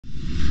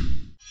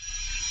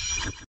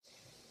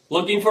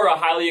Looking for a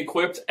highly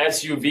equipped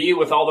SUV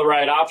with all the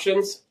right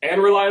options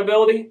and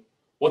reliability?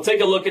 Well,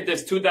 take a look at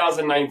this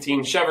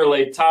 2019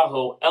 Chevrolet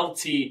Tahoe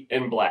LT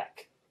in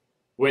black.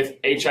 With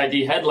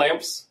HID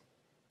headlamps,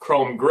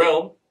 chrome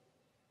grille,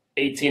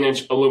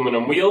 18-inch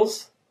aluminum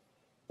wheels,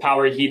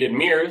 power heated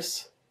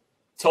mirrors,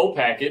 tow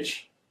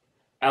package,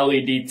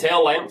 LED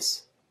tail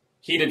lamps,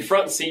 heated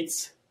front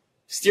seats,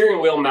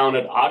 steering wheel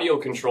mounted audio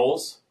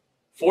controls,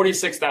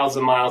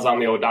 46,000 miles on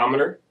the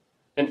odometer,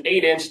 an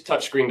 8-inch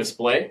touchscreen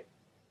display,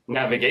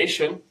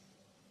 navigation,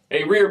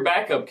 a rear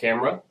backup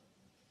camera,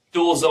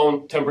 dual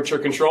zone temperature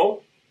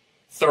control,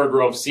 third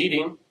row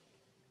seating,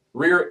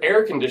 rear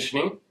air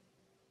conditioning,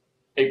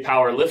 a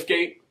power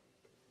liftgate,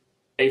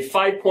 a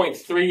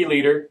 5.3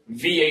 liter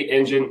V8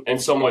 engine,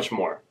 and so much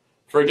more.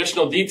 For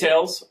additional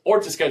details or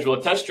to schedule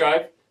a test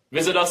drive,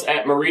 visit us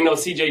at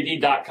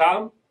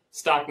marinocjd.com,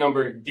 stock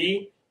number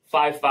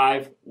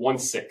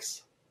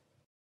D5516.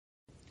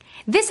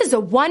 This is a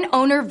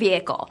one-owner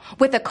vehicle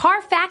with a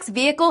CARFAX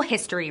vehicle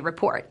history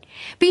report.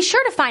 Be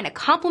sure to find a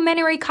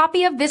complimentary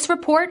copy of this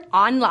report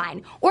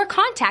online or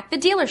contact the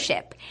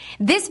dealership.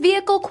 This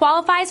vehicle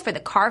qualifies for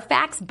the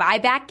CARFAX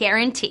buyback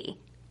guarantee.